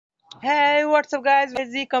Hey, what's up guys? This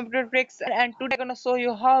is Computer Tricks and today I'm gonna show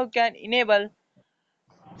you how you can enable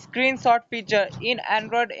screenshot feature in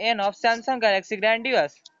Android N of Samsung Galaxy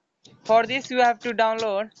Grandiose. For this you have to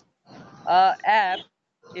download a app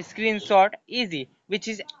Screenshot Easy, which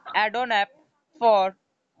is add-on app for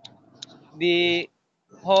the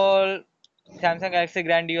whole Samsung Galaxy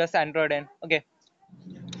Grandiose Android N. Okay,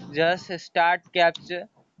 just start capture,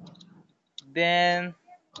 then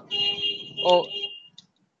oh,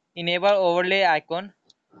 enable overlay icon.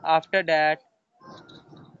 After that,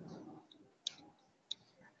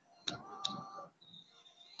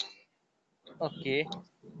 okay,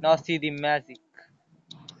 now see the magic.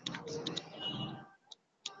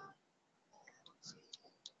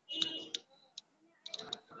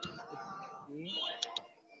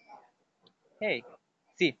 Hey,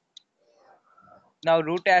 see, now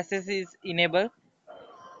root access is enabled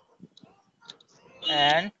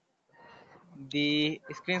and the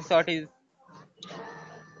screenshot is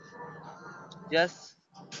just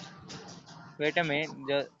wait a minute.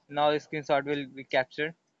 Now the screenshot will be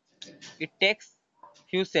captured. It takes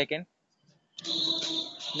few seconds.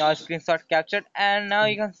 Now screenshot captured and now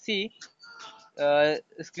you can see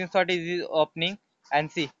screenshot is opening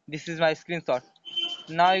and see this is my screenshot.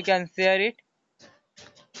 Now you can share it.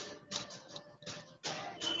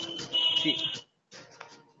 See,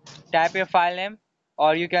 type your file name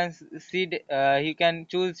or you can see you can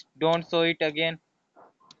choose don't show it again.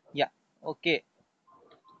 Yeah, okay.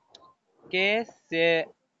 Okay, say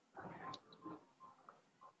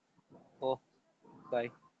oh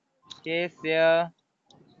sorry. Okay, share,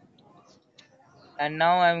 and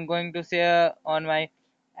now I'm going to share on my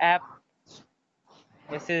app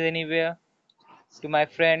message anywhere to my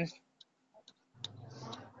friends.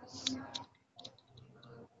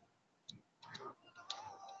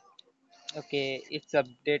 Okay, it's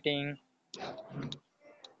updating.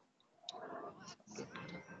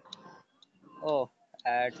 Oh,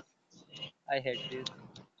 ads, I hate this.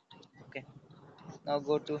 Okay, now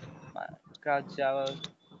go to my crowd java.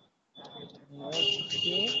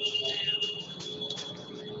 Okay,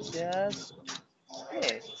 just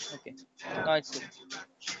play. Okay, now it's good.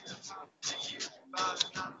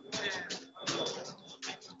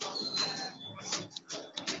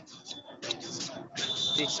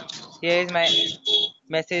 See, here is my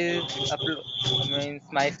message upload, means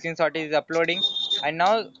my screenshot is uploading, and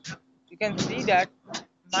now you can see that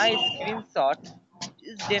my screenshot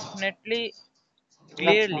is definitely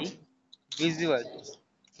clearly visual.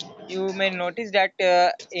 You may notice that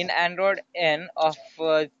in Android N of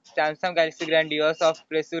Samsung Galaxy Grandiose of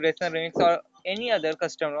Resurrection Remix or any other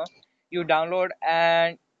custom ROM, you download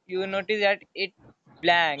and you notice that it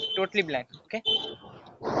blank, totally blank. Okay,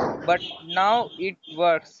 but now it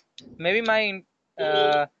works. Maybe my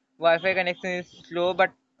Wi-Fi connection is slow,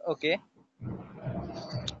 but okay.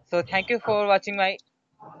 So thank you for watching my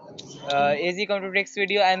AZ Computer Tricks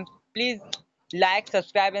video, and please like,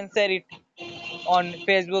 subscribe, and share it on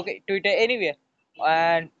Facebook, Twitter, anywhere.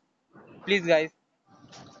 And please, guys,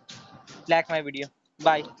 like my video.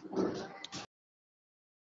 Bye.